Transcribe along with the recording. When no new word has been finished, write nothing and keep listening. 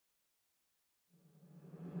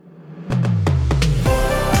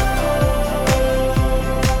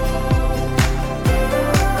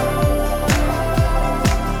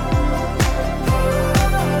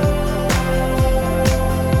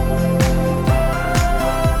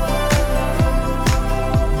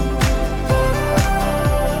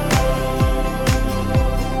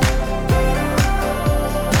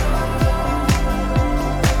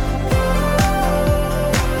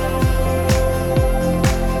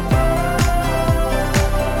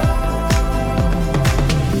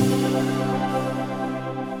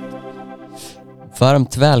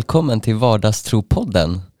Varmt välkommen till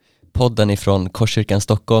Vardagstro-podden. Podden ifrån Korskyrkan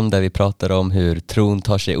Stockholm där vi pratar om hur tron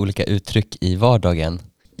tar sig olika uttryck i vardagen.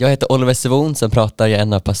 Jag heter Oliver Sevon som pratar, jag är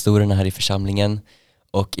en av pastorerna här i församlingen.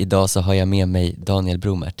 Och idag så har jag med mig Daniel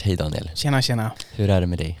Bromert. Hej Daniel. Tjena. Hur är det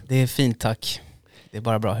med dig? Det är fint, tack. Det är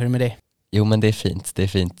bara bra. Hur är det med dig? Jo men det är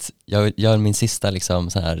fint. Jag gör min sista sån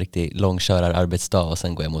här riktigt långkörararbetsdag och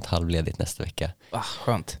sen går jag mot halvledigt nästa vecka.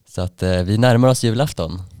 Skönt. Så att vi närmar oss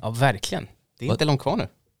julafton. Ja, verkligen. Det är inte långt kvar nu.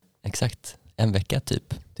 Exakt. En vecka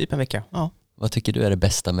typ. Typ en vecka, ja. Vad tycker du är det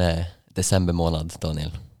bästa med december månad,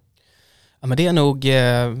 Daniel? Ja, men det är nog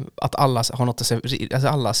att alla har något att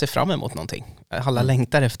alla ser fram emot någonting. Alla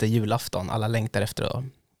längtar efter julafton. Alla längtar efter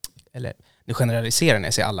eller nu generaliserar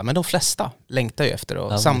jag sig alla, men de flesta längtar ju efter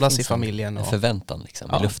att samlas i familjen. En förväntan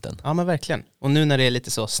i luften. Ja, men verkligen. Och nu när det är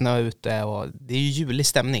lite så snö ute och det är ju julig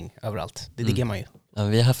stämning överallt. Det diggar man ju. Ja,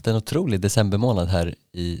 vi har haft en otrolig decembermånad här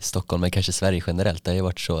i Stockholm, men kanske Sverige generellt. Det har ju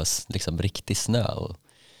varit så riktig snö och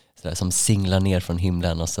sådär, som singlar ner från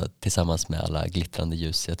himlen och så tillsammans med alla glittrande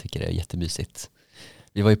ljus. Jag tycker det är jättemysigt.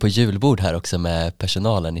 Vi var ju på julbord här också med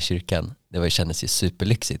personalen i kyrkan. Det kändes ju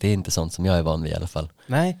superlyxigt. Det är inte sånt som jag är van vid i alla fall.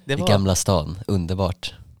 Nej, I Gamla stan,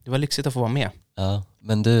 underbart. Det var lyxigt att få vara med. Ja,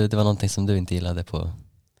 men det var någonting som du inte gillade på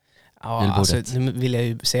julbordet. Alltså, nu vill jag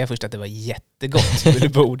ju säga först att det var jättegott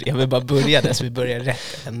julbord. Jag vill bara börja där så vi börjar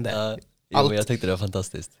rätt ände. Ja, jag tyckte det var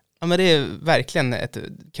fantastiskt. Ja, men det är verkligen ett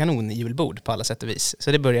kanon julbord på alla sätt och vis.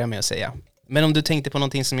 Så det börjar jag med att säga. Men om du tänkte på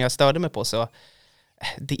någonting som jag störde mig på så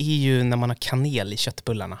det är ju när man har kanel i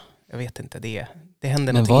köttbullarna. Jag vet inte, det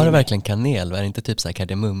händer någonting. Men var det verkligen kanel? Var det inte typ så här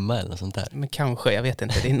kardemumma eller något sånt där? Men kanske, jag vet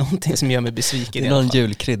inte. Det är någonting som gör mig besviken. Det är någon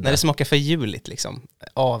julkrydda. När det smakar för juligt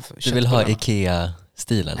av köttbullarna. Du vill ha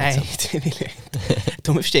Ikea-stilen? Nej, det vill jag inte.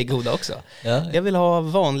 De är för sig goda också. Ja. Jag vill ha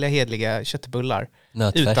vanliga, hedliga köttbullar.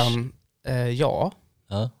 Nötfärs? Utan, ja.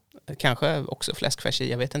 Kanske också fläskfärs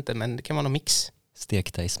i, jag vet inte. Men det kan vara någon mix.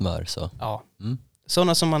 Stekta i smör så. Ja.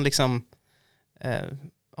 Sådana som man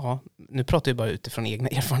nu pratar jag bara utifrån egna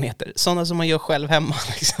erfarenheter. Sådana som man gör själv hemma.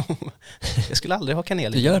 Jag skulle aldrig ha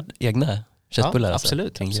kanel. Du gör egna köttbullar? Ja, alltså,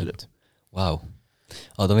 absolut. Wow.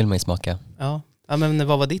 Ja, då vill man ju smaka. Ja, men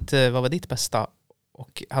vad var ditt bästa?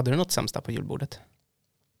 Och hade du något sämsta på julbordet?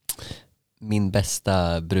 Min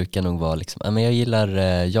bästa brukar nog vara jag gillar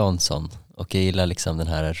Jansson. Och jag gillar den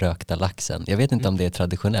här rökta laxen. Jag vet inte om det är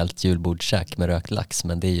traditionellt julbordskäk med rökt lax.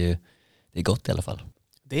 Men det är gott i alla fall.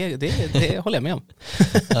 Det håller jag med om.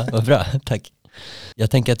 Ja, vad bra, tack.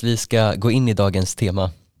 Jag tänker att vi ska gå in i dagens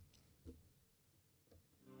tema.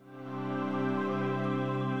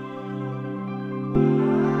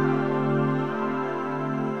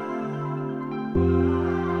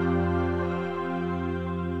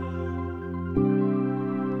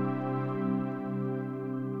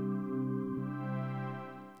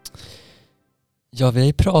 Ja, vi har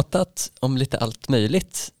ju pratat om lite allt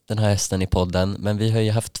möjligt den här hösten i podden, men vi har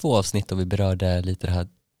ju haft 2 avsnitt och vi berörde lite det här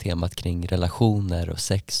temat kring relationer och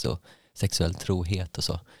sex och sexuell trohet och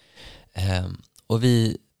så. Och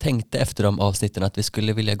vi tänkte efter de avsnitten att vi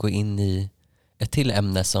skulle vilja gå in i ett till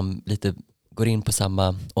ämne som lite går in på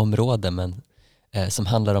samma område, men som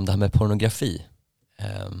handlar om det här med pornografi.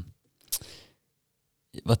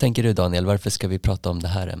 Vad tänker du, Daniel? Varför ska vi prata om det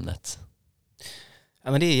här ämnet?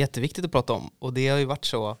 Ja, men det är jätteviktigt att prata om, och det har ju varit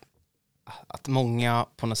så att många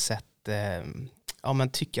på något sätt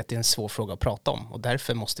tycker att det är en svår fråga att prata om, och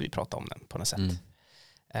därför måste vi prata om den på något sätt.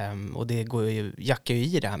 Och det jackar ju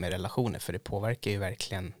i det här med relationer, för det påverkar ju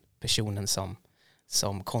verkligen personen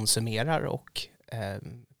som konsumerar och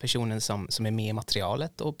personen som är med i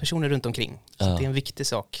materialet och personer runt omkring. Så det är en viktig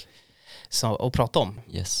sak att prata om.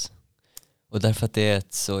 Yes. Och därför att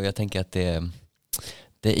jag tänker att det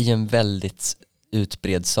är en väldigt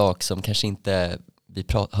utbredd sak som kanske inte vi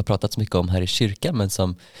har pratat så mycket om här i kyrkan, men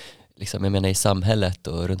som jag menar i samhället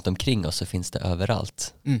och runt omkring oss så finns det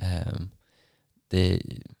överallt.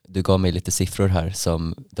 Du gav mig lite siffror här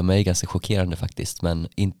som de är ganska chockerande faktiskt, men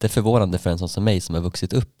inte förvånande för en sån som mig som har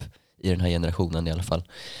vuxit upp i den här generationen i alla fall.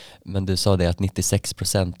 Men du sa det att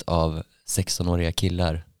 96% av 16-åriga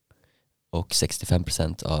killar och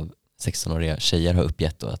 65% av 16-åriga tjejer har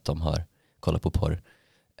uppgett att de har kollat på porr.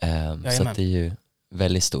 Så att det är ju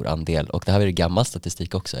väldigt stor andel. Och det här är ju gammal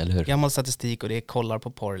statistik också, eller hur? Gammal statistik, och det är kollar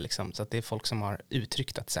på porr så att det är folk som har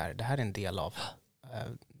uttryckt att det här är en del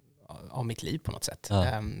av mitt liv på något sätt.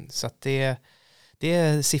 Så att det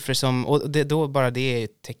är siffror som, och då bara det är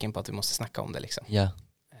ett tecken på att vi måste snacka om det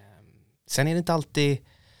Sen är det inte alltid,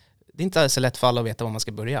 det är inte så lätt för alla att veta var man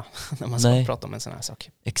ska börja när man ska prata om en sån här sak.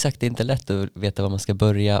 Exakt, det är inte lätt att veta var man ska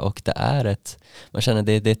börja, och det är man känner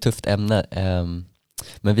det är ett tufft ämne.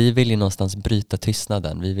 Men vi vill ju någonstans bryta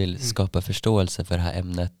tystnaden. Vi vill skapa förståelse för det här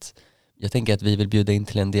ämnet. Jag tänker att vi vill bjuda in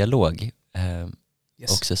till en dialog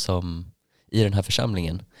också som i den här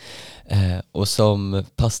församlingen. Och som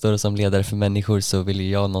pastor och som ledare för människor så vill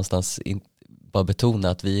jag någonstans bara betona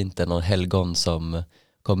att vi inte är någon helgon som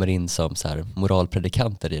kommer in som så här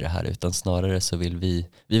moralpredikanter i det här, utan snarare så vill vi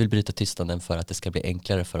vill bryta tystnaden för att det ska bli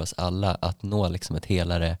enklare för oss alla att nå liksom ett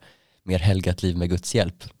helare, mer helgat liv med Guds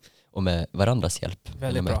hjälp och med varandras hjälp.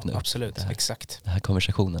 Väldigt bra, absolut, exakt. Den här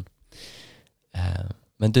konversationen.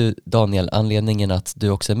 Men du Daniel, anledningen att du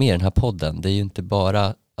också är med i den här podden, det är ju inte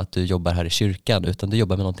bara att du jobbar här i kyrkan, utan du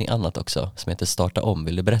jobbar med någonting annat också som heter Starta om.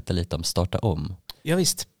 Vill du berätta lite om Starta om? Ja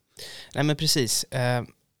visst. Nej men precis.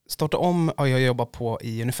 Starta om har jag jobbat på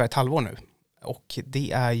i ungefär ett halvår nu. Och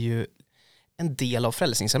det är ju en del av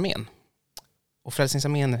Frälsningsarmén. Och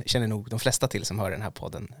Frälsningsarmén känner nog de flesta till som hör den här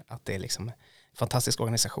podden. Att det är liksom en fantastisk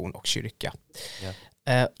organisation och kyrka.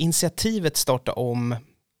 Yeah. Initiativet Starta om,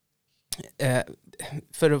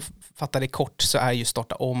 för att fatta det kort så är ju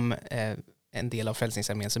Starta om en del av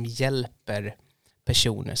Frälsningsarmén som hjälper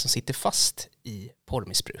personer som sitter fast i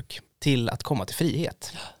porrmissbruk till att komma till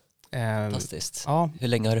frihet. Fantastiskt. Ja. Hur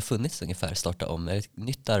länge har det funnits ungefär Starta om? Är det ett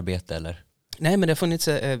nytt arbete eller? Nej, men det har funnits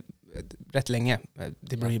rätt länge.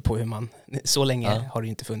 Det beror ju på hur man... Så länge har det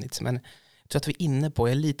inte funnits. Men jag tror att vi är inne på,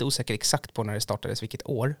 jag är lite osäker exakt på när det startades, vilket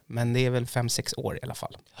år. Men det är väl 5-6 år i alla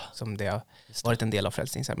fall som det har varit en del av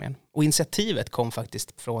Frälsningsarmén. Och initiativet kom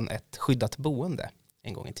faktiskt från ett skyddat boende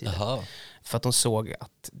en gång i tiden. Aha. För att de såg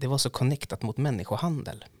att det var så connectat mot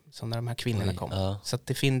människohandel. Så när de här kvinnorna kom. Ja. Så att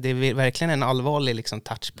det är verkligen en allvarlig liksom,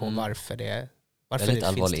 touch på varför det finns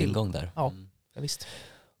allvarlig till. Ingång där. Ja, visst.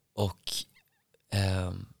 Och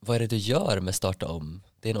vad är det du gör med Starta om?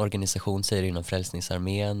 Det är en organisation, säger inom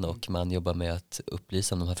Frälsningsarmén, och man jobbar med att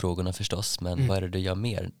upplysa om de här frågorna förstås. Men vad är det du gör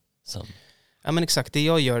mer? Som? Ja men exakt, det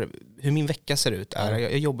jag gör, hur min vecka ser ut är,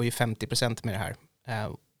 jag jobbar ju 50% med det här.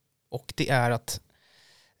 Och det är att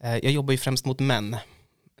jag jobbar ju främst mot män.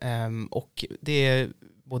 Och det är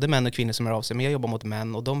både män och kvinnor som hör av sig, men jag jobbar mot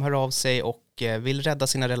män och de hör av sig och vill rädda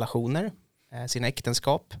sina relationer, sina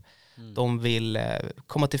äktenskap. De vill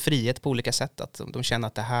komma till frihet på olika sätt, att de känner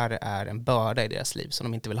att det här är en börda i deras liv som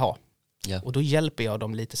de inte vill ha. Yeah. Och då hjälper jag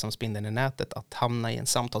dem lite som spindeln i nätet att hamna i en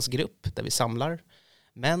samtalsgrupp där vi samlar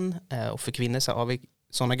män, och för kvinnor så har vi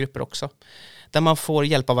sådana grupper också, där man får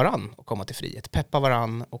hjälpa varann att komma till frihet, peppa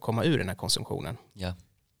varann och komma ur den här konsumtionen. Yeah.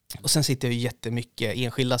 Och sen sitter jag ju jättemycket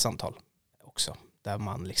enskilda samtal också, där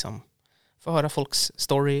man liksom får höra folks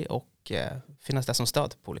story och finnas där som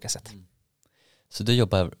stöd på olika sätt. Så du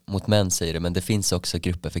jobbar mot män, säger du, men det finns också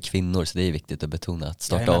grupper för kvinnor, så det är viktigt att betona att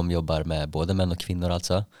Starta om jobbar med både män och kvinnor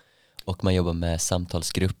alltså. Och man jobbar med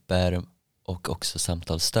samtalsgrupper och också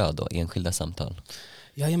samtalsstöd och enskilda samtal.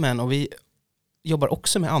 Jajamän, och vi jobbar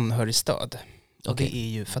också med anhörigstöd. Och det är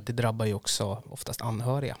ju för att det drabbar ju också oftast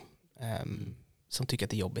anhöriga som tycker att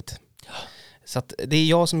det är jobbigt. Ja. Så att det är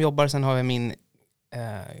jag som jobbar, sen har jag min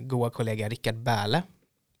goda kollega Rickard Bäle.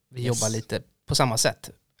 Vi jobbar lite på samma sätt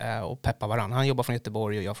och peppar varandra. Han jobbar från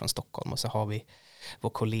Göteborg och jag från Stockholm. Och så har vi vår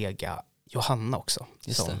kollega Johanna också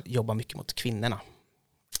som jobbar mycket mot kvinnorna.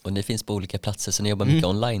 Och ni finns på olika platser, så ni jobbar mycket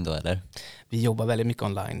online då, eller? Vi jobbar väldigt mycket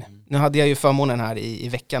online. Nu hade jag ju förmånen här i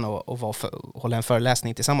veckan och hålla en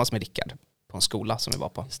föreläsning tillsammans med Rickard på en skola som vi var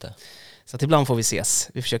på. Just det. Så att ibland får vi ses.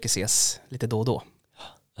 Vi försöker ses lite då och då.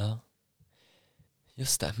 Ja.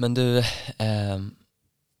 Just det. Men du,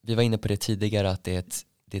 vi var inne på det tidigare att det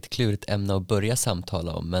är ett klurigt ämne att börja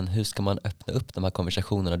samtala om, men hur ska man öppna upp de här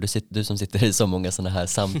konversationerna? Du som sitter i så många sådana här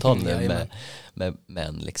samtal nu med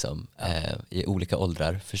män liksom, i olika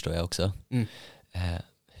åldrar, förstår jag också.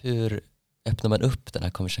 Hur öppnar man upp den här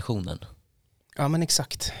konversationen? Ja men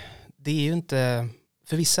exakt. Det är ju inte,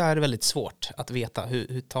 för vissa är det väldigt svårt att veta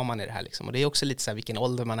hur tar man i det här liksom. Och det är också lite så här vilken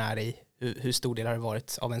ålder man är i, hur stor del har det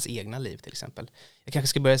varit av ens egna liv till exempel. Jag kanske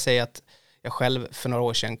ska börja säga att jag själv för några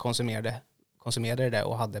år sedan konsumerade det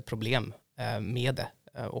och hade problem med det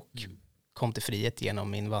och kom till frihet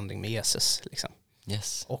genom min vandring med Jesus liksom.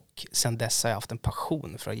 Yes. Och sen dess har jag haft en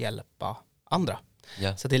passion för att hjälpa andra.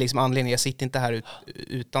 Yeah. Så det är liksom anledningen, jag sitter inte här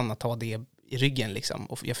utan att ha det i ryggen liksom,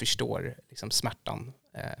 och jag förstår liksom smärtan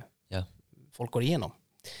folk går igenom.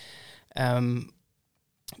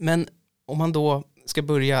 Men om man då ska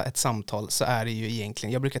börja ett samtal så är det ju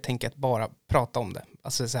egentligen, jag brukar tänka att bara prata om det.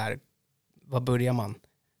 Alltså så här, vad börjar man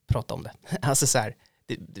prata om det? Alltså så här,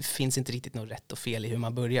 det finns inte riktigt något rätt och fel i hur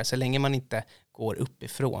man börjar. Så länge man inte går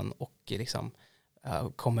uppifrån och liksom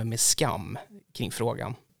kommer med skam kring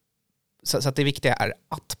frågan. Så att det viktiga är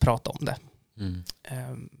att prata om det.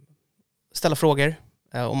 Ställa frågor.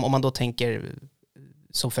 Om man då tänker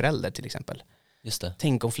som förälder till exempel. Just det.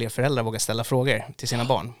 Tänk om fler föräldrar vågar ställa frågor till sina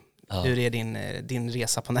barn. Ja. Hur är din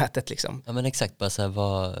resa på nätet liksom? Ja men exakt, bara så här,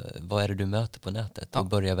 vad är det du möter på nätet? Ja. Och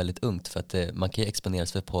börja väldigt ungt, för att man kan ju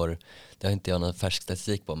exponeras för porr, det har inte jag någon färsk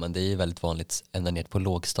statistik på, men det är ju väldigt vanligt ända ner på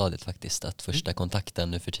lågstadiet faktiskt, att första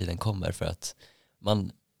kontakten nu för tiden kommer för att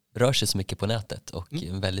man rör sig så mycket på nätet, och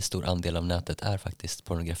en väldigt stor andel av nätet är faktiskt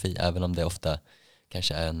pornografi, även om det ofta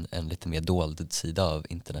kanske är en lite mer dold sida av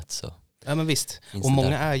internet. Så ja men visst, och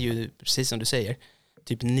många är ju, precis som du säger,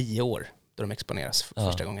 typ 9 år då de exponeras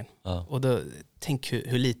första gången. Ja. Och då, tänk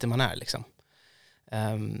hur lite man är liksom.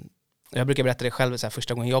 Jag brukar berätta det själv, så här,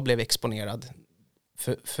 första gången jag blev exponerad,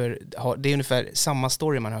 för det är ungefär samma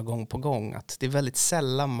story man har gång på gång, att det är väldigt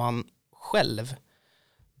sällan man själv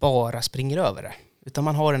bara springer över det, utan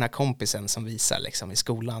man har den här kompisen som visar liksom, i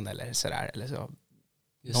skolan eller sådär, eller så.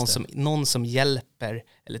 Någon som hjälper,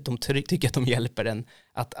 eller de tycker att de hjälper en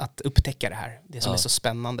att upptäcka det här, det som är så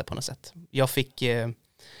spännande på något sätt. Jag fick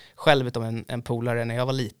själv av en polare när jag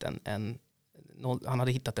var liten, han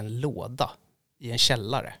hade hittat en låda i en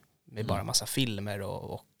källare med bara massa filmer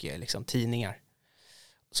och liksom tidningar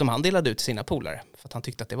som han delade ut till sina polare, för att han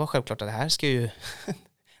tyckte att det var självklart att det här ska ju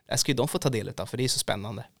de få ta del av, för det är så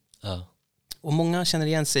spännande. Ja. Och många känner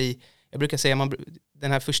igen sig, jag brukar säga,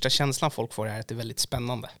 den här första känslan folk får är att det är väldigt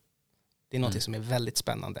spännande. Det är något som är väldigt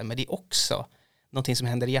spännande, men det är också någonting som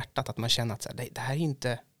händer i hjärtat, att man känner att så här, det här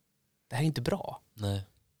är inte bra. Nej.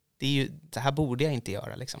 Det här borde jag inte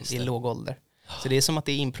göra liksom, i låg ålder. Så det är som att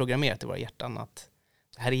det är inprogrammerat i våra hjärtan att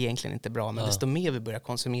det här är egentligen inte bra, men desto mer vi börjar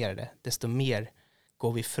konsumera det, desto mer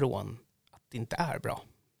går vi ifrån att det inte är bra,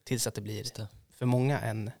 tills att det blir för många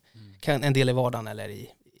en del i vardagen, eller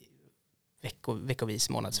i veckovis,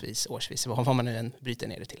 månadsvis, årsvis, vad man nu än bryter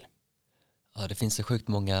ner det till. Ja, det finns så sjukt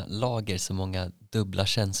många lager, så många dubbla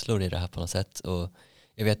känslor i det här på något sätt. Och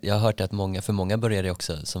jag har hört att för många börjar det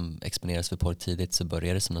också, som exponeras för porr tidigt, så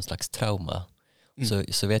börjar det som någon slags trauma.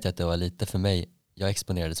 Så vet jag att det var lite för mig, jag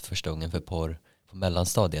exponerades första gången för porr på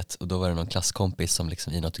mellanstadiet, och då var det någon klasskompis som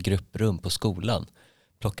liksom i något grupprum på skolan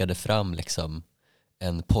plockade fram liksom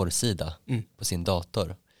en porrsida på sin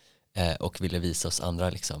dator och ville visa oss andra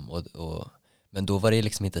liksom, men då var det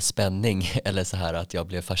liksom inte spänning eller så här att jag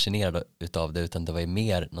blev fascinerad utav det, utan det var ju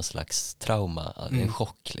mer någon slags trauma, en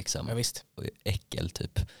chock liksom. Ja, visst. Och äckel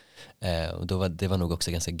typ. Och det var nog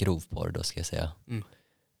också ganska grov porr då, ska jag säga.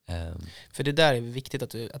 För det där är viktigt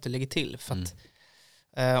att du lägger till, för att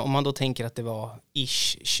om man då tänker att det var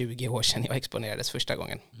 20 år sedan jag exponerades första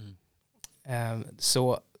gången,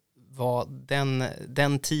 så var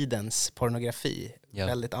den tidens pornografi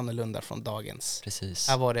väldigt annorlunda från dagens. Precis.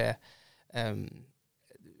 Här var det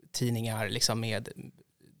tidningar liksom med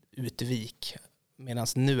utvik, medan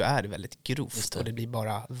nu är det väldigt grovt, och det blir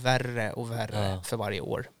bara värre och värre för varje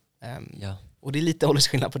år. Och det är lite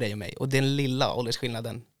åldersskillnad på dig och mig, och den lilla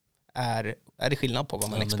åldersskillnaden är det skillnad på vad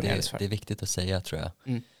man exponeras för. Det är viktigt att säga, tror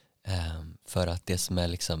jag. För att det som är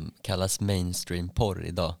liksom kallas mainstream porr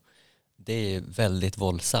idag, det är väldigt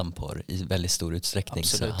våldsam porr i väldigt stor utsträckning.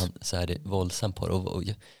 Så är det våldsam porr. Och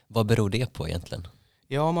vad beror det på egentligen?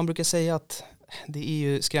 Ja, man brukar säga att det är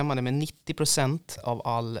ju skrämmande, men 90% av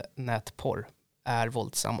all nätporr är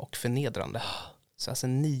våldsam och förnedrande. Så alltså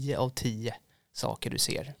 9 av 10 saker du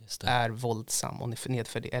ser är våldsam och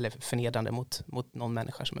förnedrande mot någon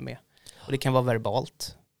människa som är med. Och det kan vara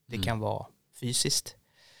verbalt, det kan vara fysiskt.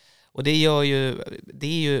 Och det är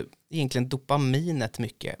ju egentligen dopaminet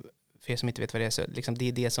mycket. För er som inte vet vad det är, så liksom det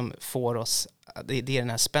är det som får oss, det är den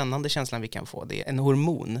här spännande känslan vi kan få. Det är en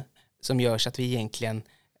hormon som gör så att vi egentligen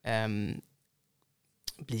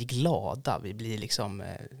blir glada.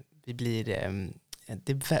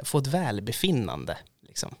 Det får ett välbefinnande.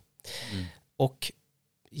 Liksom. Och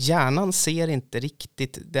hjärnan ser inte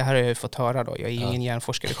riktigt, det här har jag ju fått höra då, jag är ingen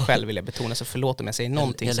hjärnforskare själv, vill jag betona, så förlåt om jag säger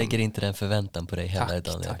någonting. Jag lägger inte den förväntan på dig heller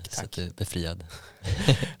idag, tack. Så att du är befriad.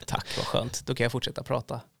 Tack, vad skönt. Då kan jag fortsätta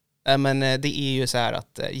prata. Men det är ju så här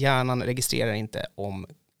att hjärnan registrerar inte om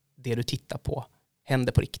det du tittar på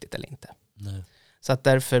händer på riktigt eller inte. Nej. Så att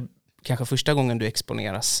därför kanske första gången du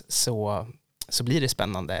exponeras så blir det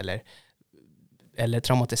spännande eller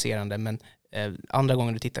traumatiserande, men andra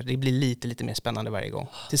gången du tittar, det blir lite mer spännande varje gång.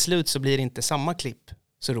 Till slut så blir det inte samma klipp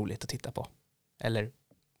så roligt att titta på, eller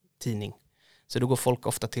tidning. Så då går folk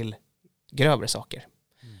ofta till grövre saker.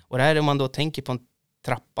 Och det här, om man då tänker på en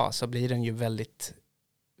trappa, så blir den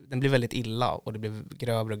blir väldigt illa, och det blir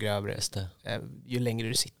grövre och grövre ju längre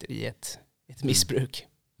du sitter i ett missbruk.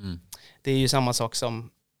 Det är ju samma sak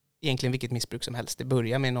som egentligen vilket missbruk som helst. Det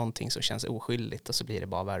börjar med någonting som känns oskyldigt, och så blir det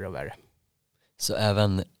bara värre och värre. Så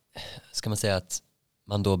även, ska man säga att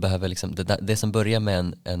man då behöver liksom, det som börjar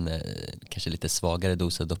med en kanske lite svagare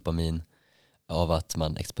dos av dopamin, av att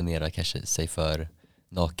man exponerar kanske sig för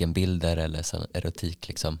nakenbilder eller sån erotik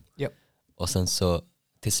liksom. Ja. Och sen så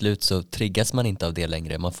till slut så triggas man inte av det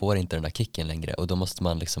längre, man får inte den där kicken längre och då måste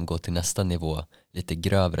man liksom gå till nästa nivå, lite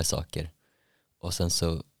grövre saker. Och sen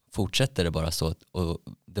så fortsätter det bara så och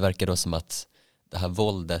det verkar då som att det här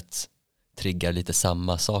våldet triggar lite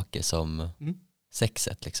samma saker som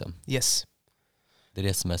sexet liksom. Yes. Det är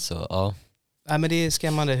det som är så, ja. Ja, men det är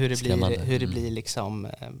skrämmande hur det blir liksom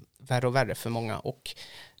värre och värre för många. Och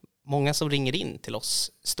många som ringer in till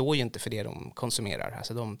oss står ju inte för det de konsumerar.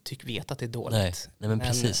 Alltså de vet att det är dåligt. Nej men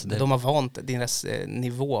precis. De har vant, deras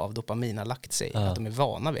nivå av dopamin har lagt sig. Att de är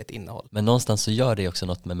vana vid ett innehåll. Men någonstans så gör det också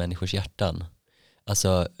något med människors hjärtan.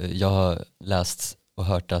 Alltså jag har läst och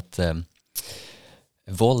hört att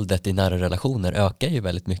våldet i nära relationer ökar ju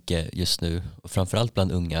väldigt mycket just nu. Och framförallt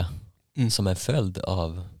bland unga. Som en följd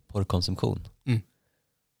av porrkonsumtion.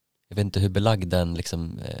 Jag vet inte hur belagd den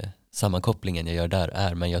liksom, sammankopplingen jag gör där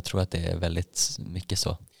är, men jag tror att det är väldigt mycket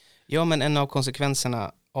så. Ja, men en av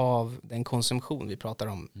konsekvenserna av den konsumtion vi pratar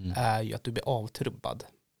om är ju att du blir avtrubbad.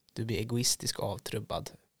 Du blir egoistisk och avtrubbad.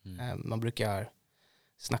 Man brukar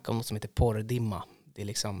snacka om något som heter porrdimma. Det är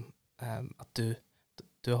liksom att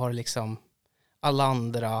du har liksom alla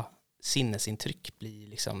andra sinnesintryck blir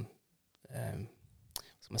liksom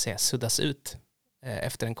ska man säga, suddas ut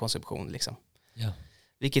efter en konsumtion liksom. Ja.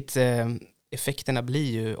 Vilket effekterna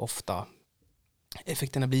blir ju ofta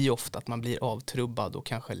att man blir avtrubbad och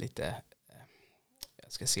kanske lite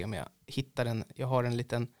jag ska se om jag hittar jag har en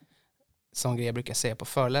liten sån grej jag brukar säga på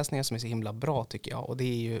föreläsningar som är så himla bra tycker jag, och det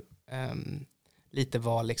är ju lite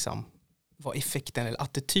vad effekten eller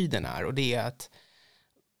attityden är, och det är att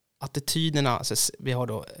attityderna, alltså vi har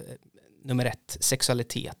då nummer 1,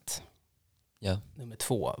 sexualitet. Ja. Nummer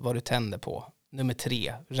 2, vad du tänder på. Nummer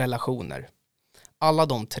 3, relationer. Alla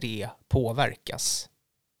de 3 påverkas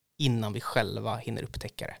innan vi själva hinner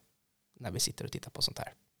upptäcka det när vi sitter och tittar på sånt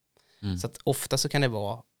här. Så att ofta så kan det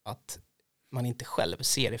vara att man inte själv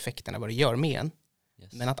ser effekterna, vad det gör med en,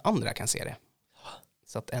 men att andra kan se det.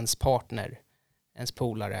 Så att ens partner, ens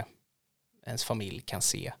polare, ens familj kan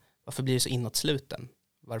se. Varför blir det så inåtsluten?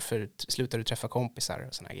 Varför slutar du träffa kompisar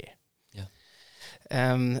och såna här grejer? Ja.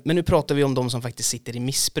 Men nu pratar vi om de som faktiskt sitter i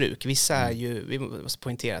missbruk. Vissa är ju, vi måste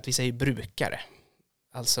poängtera att vissa är ju brukare.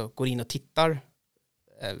 Alltså går in och tittar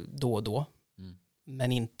då och då,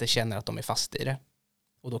 men inte känner att de är fast i det.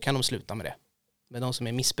 Och då kan de sluta med det. Men de som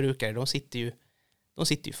är missbrukare, de sitter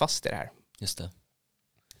ju fast i det här. Just det.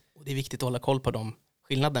 Och det är viktigt att hålla koll på de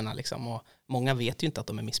skillnaderna liksom. Och många vet ju inte att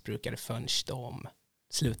de är missbrukare förrän de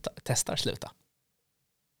testar sluta.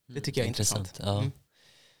 Det tycker jag är intressant. Ja.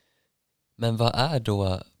 Men vad är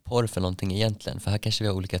då porr för någonting egentligen? För här kanske vi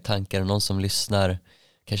har olika tankar och någon som lyssnar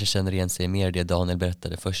kanske känner igen sig mer det Daniel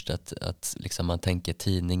berättade först, att liksom man tänker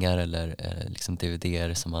tidningar eller liksom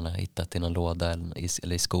DVD:er som man har hittat i någon låda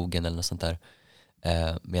eller i skogen eller något sånt där.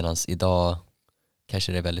 Medan idag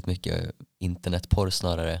kanske det är väldigt mycket internetporr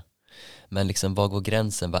snarare. Men liksom, vad går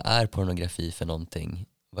gränsen? Vad är pornografi för någonting?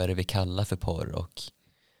 Vad är det vi kallar för porr? Och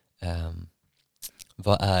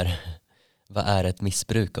vad är ett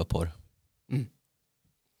missbruk av porr?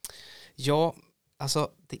 Ja,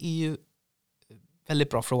 alltså det är ju väldigt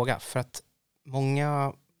bra fråga, för att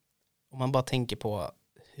många, om man bara tänker på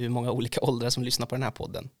hur många olika åldrar som lyssnar på den här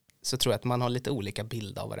podden, så tror jag att man har lite olika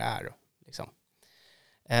bild av vad det är liksom.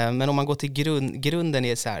 Men om man går till grunden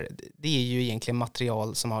är så här, det är ju egentligen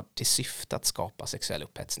material som har till syfte att skapa sexuell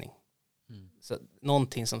upphetsning. Så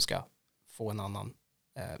någonting som ska få en annan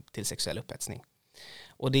till sexuell upphetsning.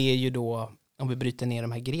 Och det är ju då, om vi bryter ner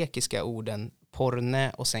de här grekiska orden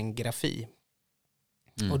porne och sen grafi.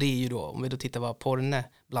 Och det är ju då, om vi då tittar vad porne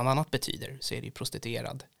bland annat betyder, så är det ju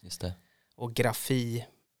prostituerad. Just det. Och grafi,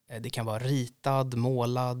 det kan vara ritad,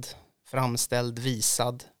 målad, framställd,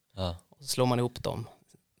 visad. Ja. Och så slår man ihop dem.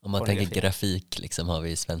 Om man tänker grafik liksom har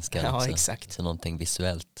vi i svenskan ja, också. Exakt. Så någonting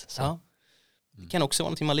visuellt. Så. Ja. Det kan också vara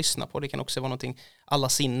någonting man lyssnar på. Det kan också vara någonting, alla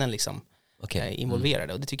sinnen liksom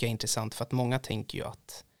involverade. Och det tycker jag är intressant, för att många tänker ju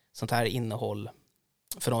att sånt här innehåll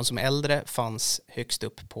för de som är äldre fanns högst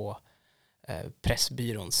upp på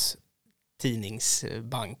Pressbyråns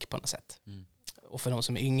tidningsbank på något sätt. Och för de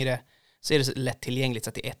som är yngre så är det så lättillgängligt så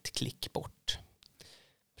att det är ett klick bort.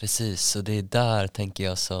 Precis, och det är där tänker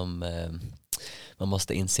jag som man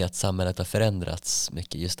måste inse att samhället har förändrats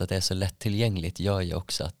mycket. Just att det är så lättillgängligt gör ju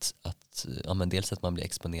också att ja, men dels att man blir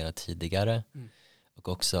exponerad tidigare och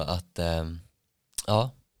också att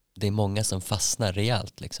det är många som fastnar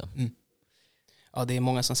rejält liksom. Ja, det är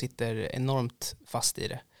många som sitter enormt fast i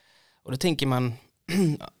det. Och då tänker man,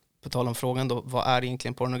 på tal om frågan då, vad är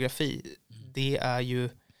egentligen pornografi? Det är ju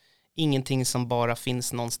ingenting som bara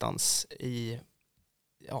finns någonstans i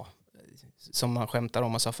som man skämtar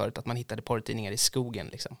om och sa förut, att man hittade porrtidningar i skogen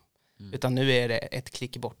liksom. Utan nu är det ett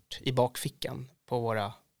klick bort i bakfickan på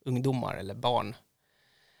våra ungdomar eller barn.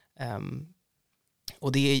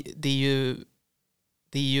 Och det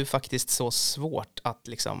är ju faktiskt så svårt att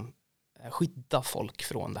liksom skydda folk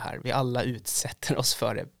från det här. Vi alla utsätter oss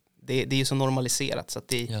för det. Det är ju så normaliserat så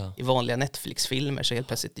att i vanliga Netflix-filmer så helt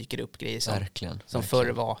plötsligt dyker det upp grejer som förr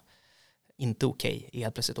var inte okej, är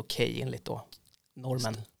helt plötsligt okej enligt då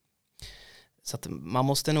normen. Så att man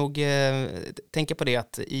måste nog tänka på det,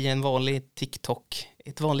 att i en vanlig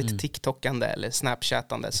ett vanligt TikTokande eller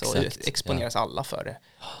Snapchatande så exponeras alla för det,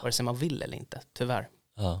 vare sig man vill eller inte, tyvärr.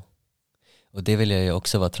 Ja. Och det vill jag ju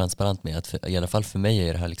också vara transparent med, att i alla fall för mig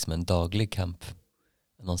är det här liksom en daglig kamp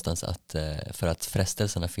någonstans, för att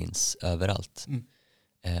frestelserna finns överallt.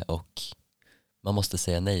 Och man måste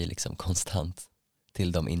säga nej liksom konstant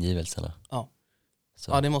till de ingivelserna.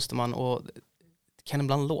 Ja, det måste man, och det kan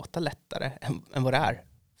ibland låta lättare än vad det är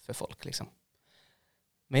för folk liksom.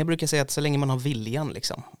 Men jag brukar säga att så länge man har viljan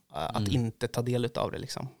liksom, att inte ta del av det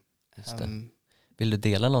liksom. Just det. Vill du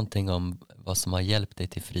dela någonting om vad som har hjälpt dig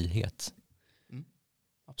till frihet?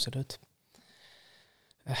 Absolut.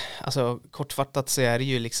 Alltså kortfattat så är det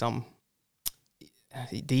ju liksom,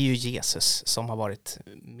 det är ju Jesus som har varit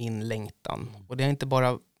min längtan. Och det är inte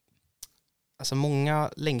bara, alltså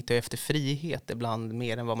många längtar efter frihet ibland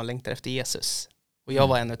mer än vad man längtar efter Jesus. Och jag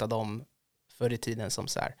var en av dem förr i tiden som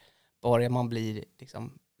så här, bara man blir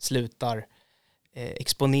liksom, slutar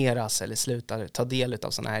exponeras eller slutar ta del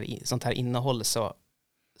av sånt här innehåll så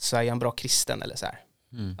är jag en bra kristen eller så här.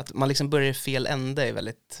 Att man liksom börjar i fel ände är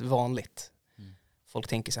väldigt vanligt. Folk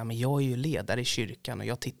tänker så här, men jag är ju ledare i kyrkan och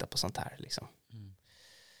jag tittar på sånt här liksom.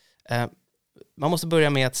 Man måste börja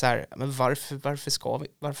med att så här, men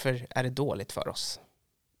varför är det dåligt för oss?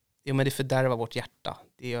 Jo, men det fördärvar vårt hjärta.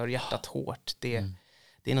 Det gör hjärtat hårt. Det är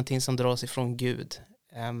någonting som dras ifrån Gud.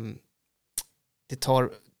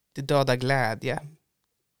 Det dödar glädje.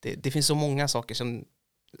 Det finns så många saker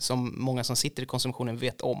som många som sitter i konsumtionen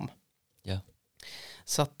vet om. Ja.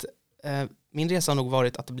 Så att min resa har nog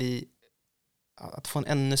varit att få en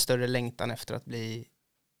ännu större längtan efter att bli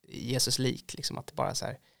Jesus lik. Liksom att bara så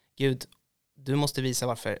här, Gud, du måste visa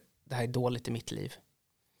varför det här är dåligt i mitt liv.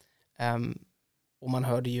 Och man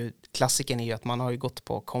hörde ju, klassiken är ju att man har ju gått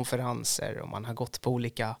på konferenser och man har gått på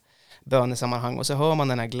olika bönesammanhang och så hör man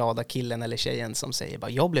den här glada killen eller tjejen som säger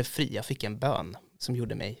bara, jag blev fri, jag fick en bön som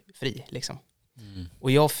gjorde mig fri liksom.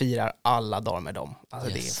 Och jag firar alla dagar med dem. Alltså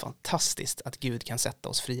det är fantastiskt att Gud kan sätta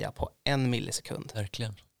oss fria på 1 millisekund.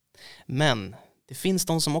 Verkligen. Men det finns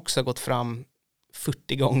de som också har gått fram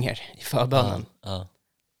 40 gånger i förbönen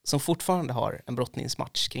som fortfarande har en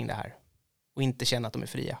brottningsmatch kring det här och inte känner att de är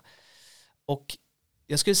fria. Och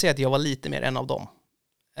jag skulle säga att jag var lite mer en av dem.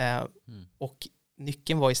 Och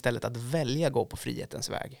nyckeln var istället att välja gå på frihetens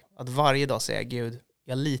väg. Att varje dag säga, Gud,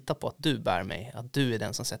 jag litar på att du bär mig, att du är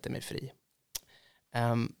den som sätter mig fri.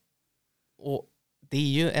 Och det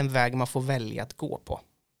är ju en väg man får välja att gå på.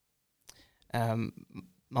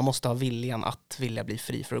 Man måste ha viljan att vilja bli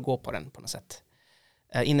fri för att gå på den på något sätt.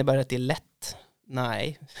 Innebär det att det är lätt?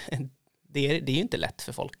 Nej, det är ju inte lätt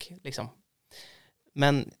för folk. Liksom.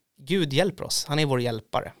 Men Gud hjälper oss. Han är vår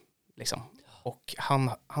hjälpare. Liksom. Och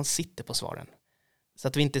han sitter på svaren. Så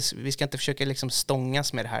att vi ska inte försöka liksom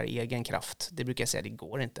stångas med det här egen kraft. Det brukar jag säga, det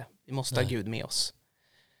går inte. Vi måste ha Gud med oss.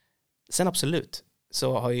 Sen absolut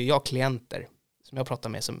så har ju jag klienter som jag pratar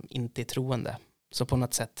med som inte är troende. Så på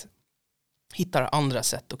något sätt hittar andra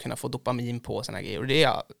sätt att kunna få dopamin på såna grejer. Och det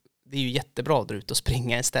är ju jättebra att dra ut och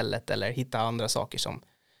springa istället eller hitta andra saker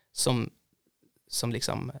som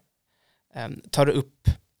liksom tar upp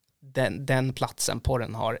den platsen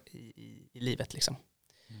porren har i livet liksom.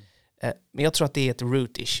 Men jag tror att det är ett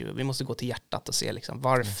root issue. Vi måste gå till hjärtat och se liksom,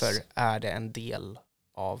 varför är det en del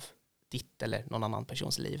av ditt eller någon annan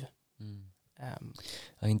persons liv.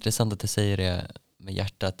 Ja, intressant att du säger det med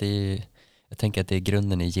hjärtat. Jag tänker att det är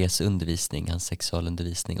grunden i Jesu undervisning, hans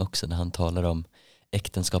sexualundervisning också. När han talar om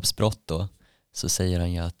äktenskapsbrott då, så säger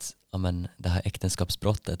han ju att det här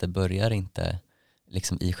äktenskapsbrottet, det börjar inte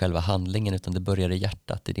liksom i själva handlingen, utan det börjar i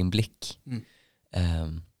hjärtat, i din blick.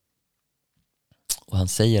 Och han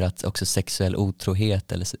säger att också sexuell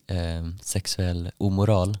otrohet eller sexuell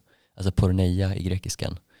omoral, alltså porneia i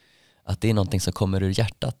grekiskan, att det är någonting som kommer ur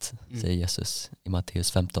hjärtat, säger Jesus i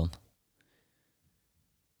Matteus 15.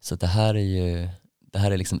 Så det här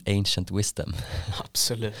är liksom ancient wisdom.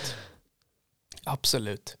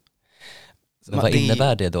 Absolut. Men vad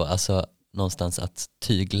innebär det då? Alltså någonstans att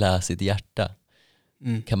tygla sitt hjärta.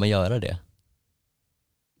 Kan man göra det?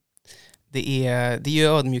 Det är ju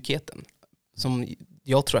ödmjukheten som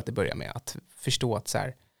jag tror att det börjar med. Att förstå att så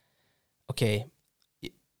här, okej,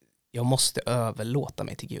 jag måste överlåta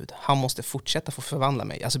mig till Gud. Han måste fortsätta få förvandla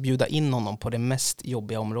mig. Alltså bjuda in honom på det mest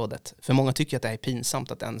jobbiga området. För många tycker att det är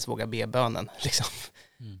pinsamt att ens våga be bönen liksom,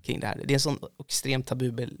 kring det här. Det är ett sånt extremt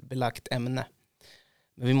tabubelagt ämne.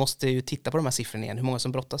 Men vi måste ju titta på de här siffrorna igen. Hur många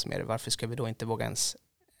som brottas med det? Varför ska vi då inte våga ens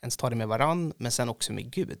ta det med varann, men sen också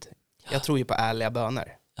med Gud? Jag tror ju på ärliga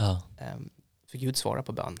böner. Ja. För Gud svarar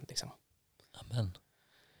på bön. Liksom. Amen.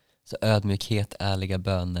 Så ödmjukhet, ärliga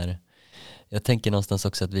böner. Jag tänker någonstans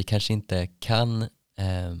också att vi kanske inte kan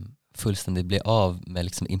fullständigt bli av med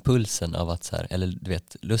liksom impulsen av att så här, eller du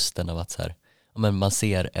vet, lusten av att så här, men man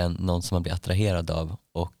ser någon som man blir attraherad av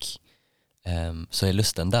och så är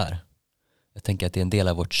lusten där. Jag tänker att det är en del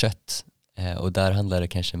av vårt kött och där handlar det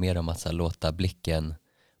kanske mer om att så här, låta blicken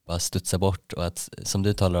bara studsa bort och att, som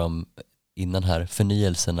du talar om innan här,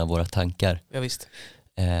 förnyelsen av våra tankar. Ja, visst.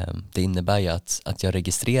 Det innebär ju att jag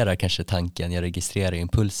registrerar kanske tanken, jag registrerar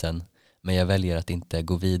impulsen, men jag väljer att inte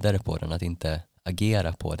gå vidare på den, att inte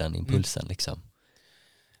agera på den impulsen. Liksom.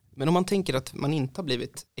 Men om man tänker att man inte har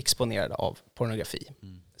blivit exponerad av pornografi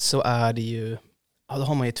så är det ju, ja, då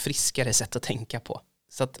har man ju ett friskare sätt att tänka på.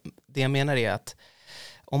 Så att det jag menar är att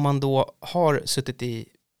om man då har suttit i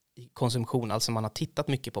konsumtion, alltså man har tittat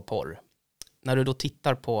mycket på porr, när du då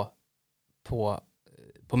tittar på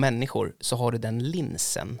människor så har du den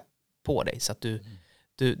linsen på dig, så att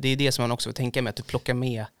det är det som man också vill tänka med, att du plockar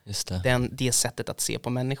med det sättet att se på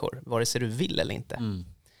människor, vare sig du vill eller inte.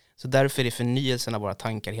 Så därför är det förnyelsen av våra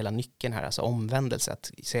tankar hela nyckeln här, alltså omvändelse,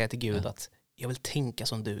 att säga till Gud att jag vill tänka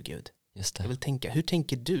som du, Gud. Jag vill tänka, hur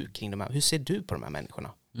tänker du kring de här, hur ser du på de här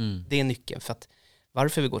människorna? Det är nyckeln, för att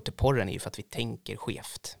varför vi går till porren är ju för att vi tänker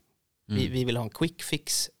skevt. Vi vill ha en quick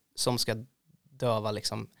fix som ska döva,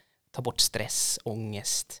 liksom, ta bort stress,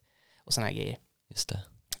 ångest och såna här grejer. Just det.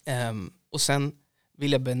 Och sen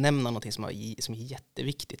vill jag benämna något som är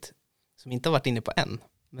jätteviktigt, som vi inte har varit inne på än,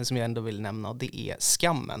 men som jag ändå vill nämna, och det är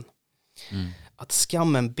skammen. Att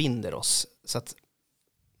skammen binder oss, så att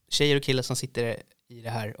tjejer och killar som sitter i det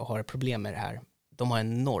här och har problem med det här, de har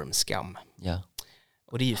enorm skam. Ja.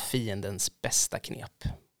 Och det är ju fiendens bästa knep.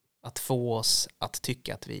 Att få oss att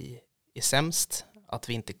tycka att vi är sämst, att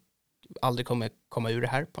vi inte aldrig kommer komma ur det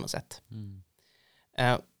här på något sätt.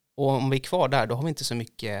 Och om vi är kvar där, då har vi inte så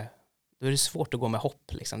mycket, då är det svårt att gå med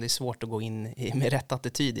hopp. Liksom. Det är svårt att gå in med rätt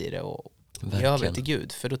attityd i det och ge över till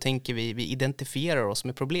Gud. För då tänker vi identifierar oss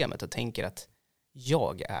med problemet och tänker att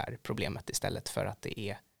jag är problemet istället för att det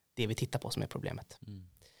är det vi tittar på som är problemet.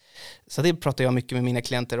 Så det pratar jag mycket med mina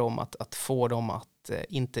klienter om, att få dem att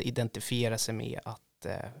inte identifiera sig med att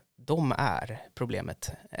de är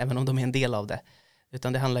problemet, även om de är en del av det.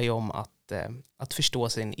 Utan det handlar ju om att förstå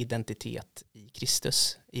sin identitet i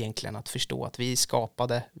Kristus egentligen. Att förstå att vi är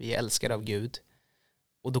skapade, vi är älskade av Gud.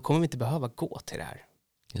 Och då kommer vi inte behöva gå till det här.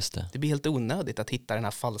 Just det. Det blir helt onödigt att hitta den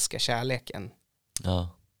här falska kärleken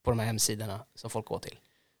på de här hemsidorna som folk går till.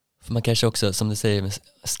 För man kanske också, som du säger,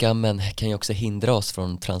 skammen kan ju också hindra oss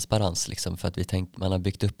från transparens. Liksom, för att man har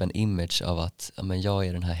byggt upp en image av att men jag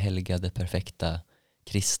är den här helgade, perfekta,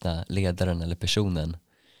 kristna ledaren eller personen.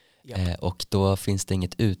 Och då finns det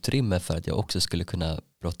inget utrymme för att jag också skulle kunna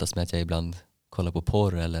brottas med att jag ibland kollar på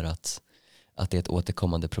porr, eller att det är ett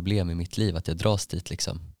återkommande problem i mitt liv, att jag dras dit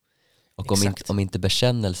liksom. Och om inte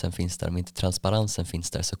bekännelsen finns där, om inte transparensen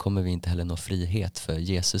finns där, så kommer vi inte heller nå frihet. För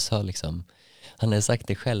Jesus har liksom, han har sagt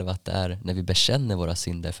det själv, att det är när vi bekänner våra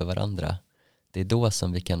synder för varandra, det är då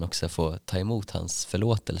som vi kan också få ta emot hans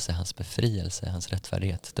förlåtelse, hans befrielse, hans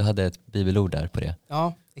rättfärdighet. Du hade ett bibelord där på det.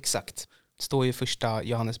 Ja, exakt. Det står i första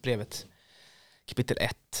Johannesbrevet kapitel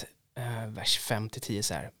 1, vers 5-10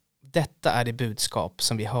 så här. Detta är det budskap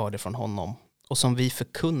som vi hörde från honom och som vi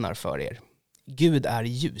förkunnar för er. Gud är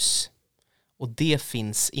ljus och det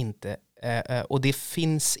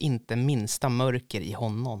finns inte minsta mörker i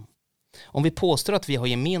honom. Om vi påstår att vi har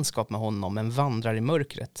gemenskap med honom men vandrar i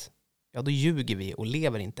mörkret, ja då ljuger vi och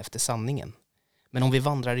lever inte efter sanningen. Men om vi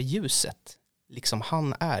vandrar i ljuset, liksom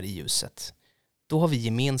han är i ljuset, då har vi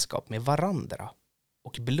gemenskap med varandra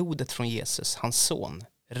och blodet från Jesus, hans son,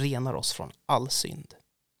 renar oss från all synd.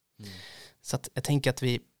 Så att jag tänker att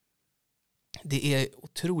det är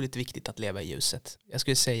otroligt viktigt att leva i ljuset. Jag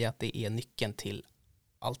skulle säga att det är nyckeln till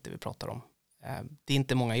allt det vi pratar om. Det är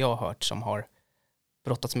inte många jag har hört som har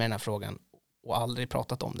brottats med den här frågan och aldrig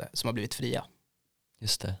pratat om det, som har blivit fria.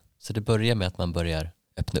 Just det. Så det börjar med att man börjar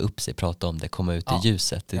öppna upp sig, prata om det, komma ut i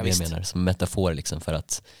ljuset. Det är det jag menar, som metafor liksom, för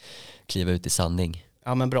att kliva ut i sanning.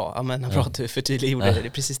 Ja men bra, att du förtydliggjorde det. Det är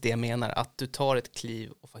precis det jag menar. Att du tar ett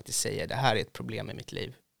kliv och faktiskt säger det här är ett problem i mitt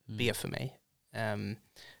liv. Be för mig.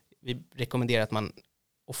 Vi rekommenderar att man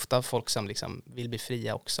ofta folk som liksom vill bli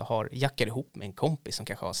fria också jackar ihop med en kompis som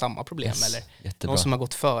kanske har samma problem. Eller jättebra. Någon som har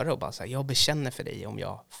gått före och bara säger jag bekänner för dig om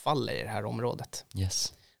jag faller i det här området.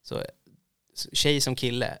 Yes. Så tjej som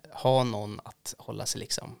kille, ha någon att hålla sig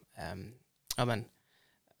liksom,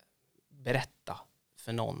 berätta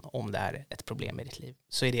för någon om det är ett problem i ditt liv.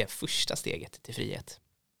 Så är det första steget till frihet.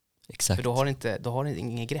 Exakt. För då har du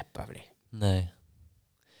ingen grepp över dig. Nej.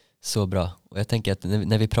 Så bra. Och jag tänker att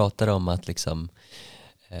när vi pratar om att liksom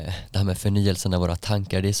det här med förnyelsen av våra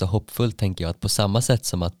tankar, det är så hoppfullt, tänker jag, att på samma sätt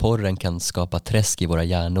som att porren kan skapa träsk i våra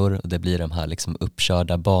hjärnor och det blir de här liksom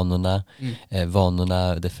uppkörda vanorna,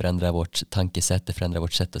 det förändrar vårt tankesätt, det förändrar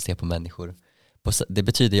vårt sätt att se på människor. Det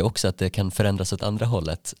betyder ju också att det kan förändras åt andra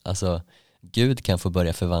hållet. Alltså Gud kan få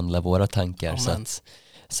börja förvandla våra tankar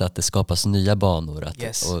så att det skapas nya banor,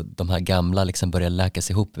 och de här gamla liksom börjar läkas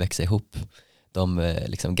ihop, växa ihop. De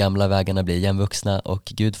liksom gamla vägarna blir igenvuxna och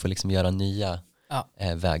Gud får liksom göra nya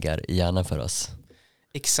vägar i hjärnan för oss.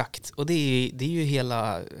 Exakt, och det är ju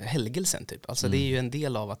hela helgelsen typ. Alltså det är ju en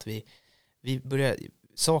del av att vi börjar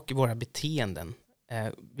saker i våra beteenden.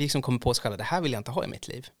 Vi liksom kommer på oss själva, det här vill jag inte ha i mitt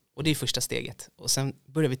liv. Och det är första steget. Och sen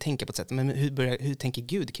börjar vi tänka på ett sätt, men hur tänker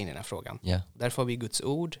Gud kring den här frågan? Yeah. Därför har vi Guds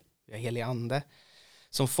ord, vi har helig ande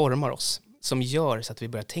som formar oss, som gör så att vi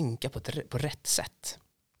börjar tänka på rätt sätt.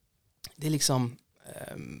 Det är liksom,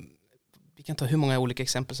 vi kan ta hur många olika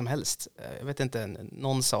exempel som helst. Jag vet inte,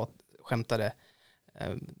 någon skämtade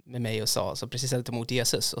med mig och sa, så precis hade emot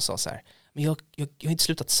Jesus och sa så här, men jag har inte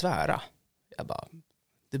slutat svära. Jag bara,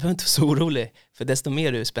 du behöver inte vara så orolig, för desto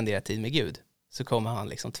mer du spenderar tid med Gud så kommer han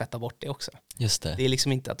liksom tvätta bort det också. Just det. Det är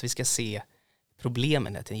liksom inte att vi ska se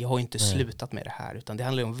problemen. Jag har inte slutat med det här, utan det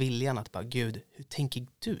handlar om viljan att bara, Gud, hur tänker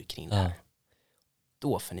du kring det här?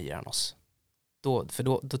 Då förnyar han oss. Då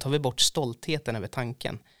tar vi bort stoltheten över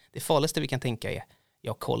tanken. Det farligaste vi kan tänka är,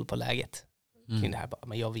 jag har koll på läget kring det här.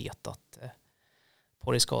 Men jag vet att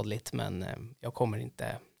porr är skadligt, men jag kommer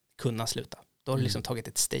inte kunna sluta. Då har du liksom tagit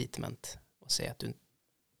ett statement och säger att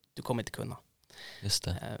du kommer inte kunna. Just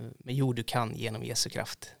det. Men jo, du kan genom Jesu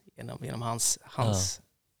kraft, genom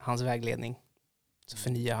hans vägledning. Så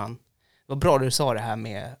förnyar han. Det var bra du sa det här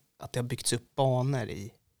med att det har byggts upp banor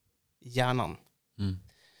i hjärnan.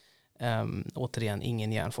 Återigen,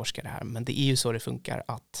 ingen hjärnforskare här, men det är ju så det funkar,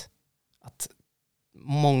 att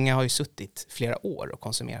många har ju suttit flera år och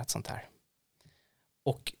konsumerat sånt här.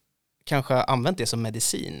 Och kanske använt det som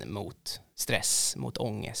medicin mot stress, mot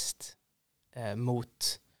ångest,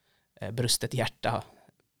 mot brustet hjärta,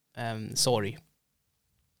 sorg.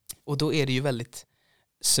 Och då är det ju väldigt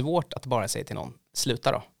svårt att bara säga till någon,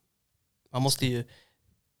 sluta då. Man måste ju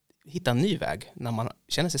hitta en ny väg när man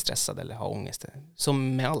känner sig stressad eller har ångest.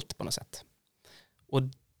 Som med allt på något sätt. Och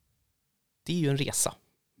det är ju en resa.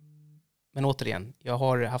 Men återigen, jag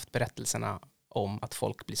har haft berättelserna om att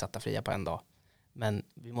folk blir satta fria på en dag. Men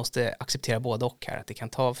vi måste acceptera både och här. Att det kan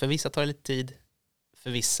för vissa tar det lite tid.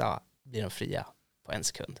 För vissa blir de fria på en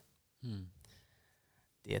sekund.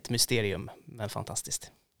 Det är ett mysterium, men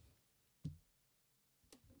fantastiskt.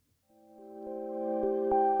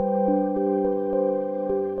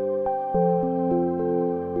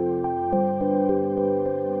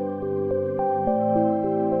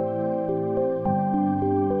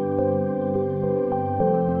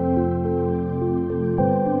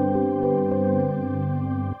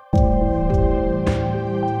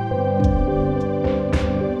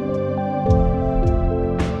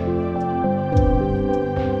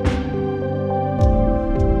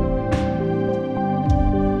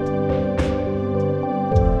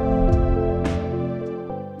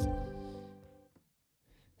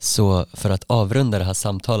 Så för att avrunda det här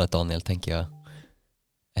samtalet, Daniel, tänker jag.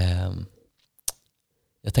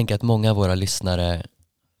 Jag tänker att många av våra lyssnare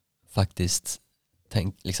faktiskt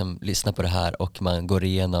lyssnar på det här och man går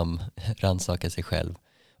igenom, rannsakar sig själv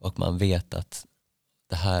och man vet att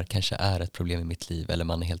det här kanske är ett problem i mitt liv, eller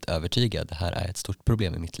man är helt övertygad, det här är ett stort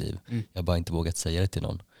problem i mitt liv. Jag har bara inte vågat säga det till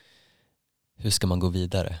någon. Hur ska man gå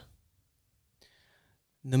vidare?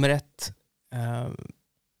 Nummer 1,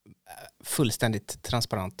 fullständigt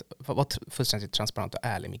transparent. Var fullständigt transparent och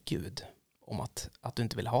ärlig med Gud om att du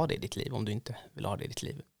inte vill ha det i ditt liv, om du inte vill ha det i ditt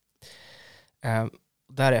liv.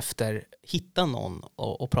 Därefter hitta någon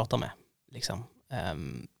att prata med. Liksom.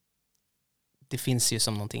 Det finns ju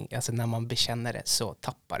som någonting, alltså när man bekänner det så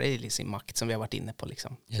tappar det sin makt, som vi har varit inne på.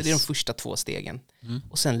 Liksom. Yes. Så det är de första 2 stegen.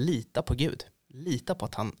 Och sen lita på Gud. Lita på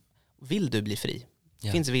att vill du bli fri.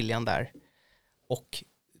 Finns viljan där. Och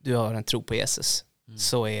du har en tro på Jesus.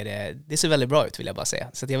 Så det ser väldigt bra ut, vill jag bara säga.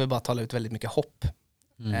 Så jag vill bara tala ut väldigt mycket hopp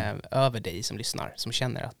över dig som lyssnar, som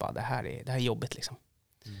känner att bara, det här är jobbigt liksom.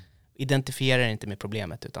 Identifiera inte med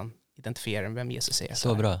problemet, utan identifiera vem Jesus är.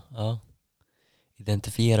 Så bra, ja.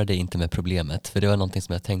 Identifiera dig inte med problemet, för det var någonting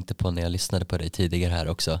som jag tänkte på när jag lyssnade på dig tidigare här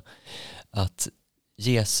också. Att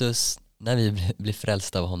Jesus, när vi blir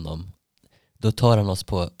frälsta av honom, då tar han oss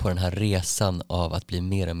på den här resan av att bli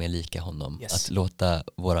mer och mer lika honom. Yes. Att låta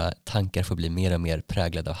våra tankar få bli mer och mer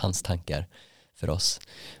präglade av hans tankar för oss.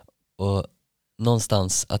 Och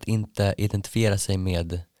någonstans att inte identifiera sig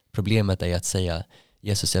med problemet är att säga,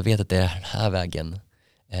 Jesus, jag vet att det är den här vägen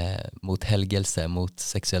mot helgelse, mot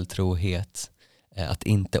sexuell trohet, att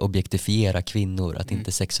inte objektifiera kvinnor, att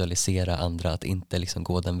inte sexualisera andra, att inte liksom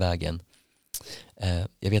gå den vägen.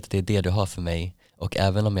 Jag vet att det är det du har för mig, och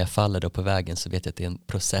även om jag faller då på vägen så vet jag att det är en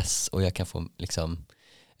process och jag kan få liksom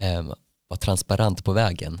vara transparent på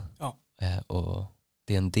vägen. Ja. Och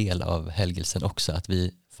det är en del av helgelsen också, att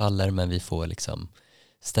vi faller men vi får liksom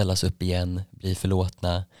ställas upp igen, bli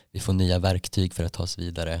förlåtna, vi får nya verktyg för att ta oss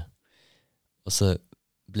vidare, och så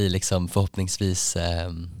blir liksom förhoppningsvis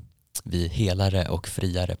vi helare och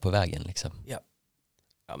friare på vägen liksom. Ja,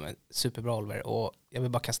 men superbra, Oliver. Och jag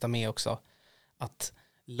vill bara kasta med också att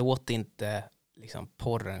låt inte liksom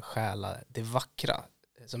porren stjäla det vackra.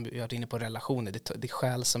 Som vi har varit inne på relationer, det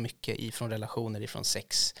stjäl så mycket ifrån relationer, ifrån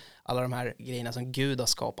sex. Alla de här grejerna som Gud har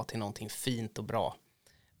skapat till någonting fint och bra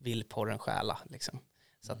vill porren stjäla liksom.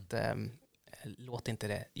 Så att låt inte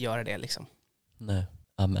det göra det liksom. Nej,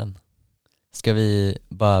 amen. Ska vi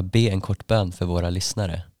bara be en kort bön för våra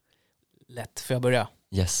lyssnare? Lätt, får jag börja?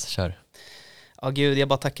 Yes, kör. Ja, Gud, jag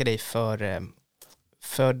bara tackar dig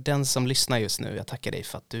för den som lyssnar just nu. Jag tackar dig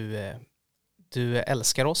för att du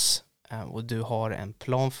älskar oss och du har en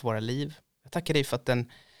plan för våra liv. Jag tackar dig för att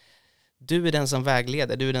du är den som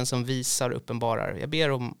vägleder, du är den som visar och uppenbarar. Jag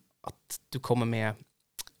ber om att du kommer med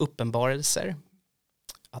uppenbarelser,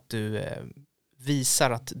 att du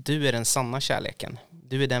visar att du är den sanna kärleken.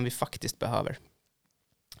 Du är den vi faktiskt behöver.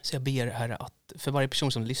 Så jag ber, Herre, att för varje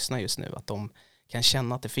person som lyssnar just nu, att de kan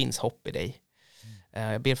känna att det finns hopp i dig.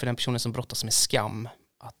 Jag ber för den personen som brottas med skam,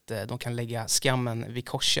 att de kan lägga skammen vid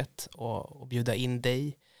korset och bjuda in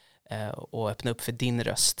dig och öppna upp för din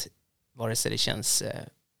röst, vare sig det känns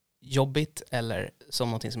jobbigt eller som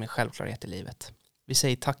någonting som är självklarhet i livet. Vi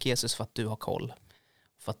säger tack, Jesus, för att du har koll,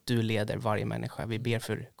 för att du leder varje människa. Vi ber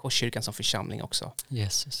för Korskyrkan som församling också.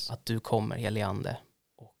 Jesus. Att du kommer, helige Ande,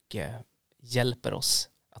 och hjälper oss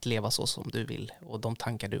att leva så som du vill och de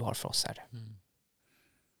tankar du har för oss, Herre.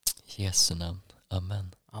 Jesu namn.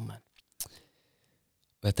 Amen. Amen.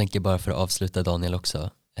 Och jag tänker bara för att avsluta, Daniel,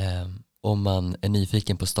 också. Om man är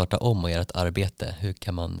nyfiken på att starta om och göra ett arbete, hur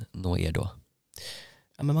kan man nå er då?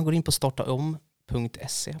 Ja, men man går in på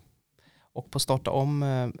startaom.se, och på startaom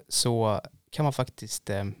så kan man faktiskt,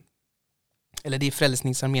 eller det är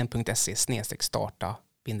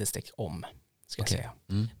frälsningsarmén.se/starta-om ska jag säga.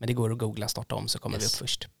 Men det går att googla starta om så kommer vi upp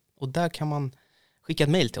först. Och där kan man skicka ett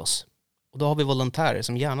mejl till oss. Och då har vi volontärer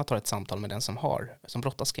som gärna tar ett samtal med den som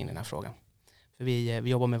brottas kring den här frågan. För vi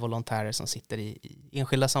jobbar med volontärer som sitter i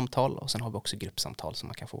enskilda samtal, och sen har vi också gruppsamtal som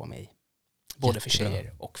man kan få vara med i. Både för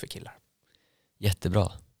tjejer och för killar.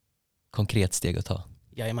 Jättebra. Konkret steg att ta.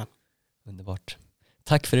 Jajamän. Underbart.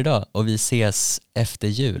 Tack för idag, och vi ses efter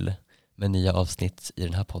jul med nya avsnitt i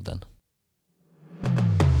den här podden.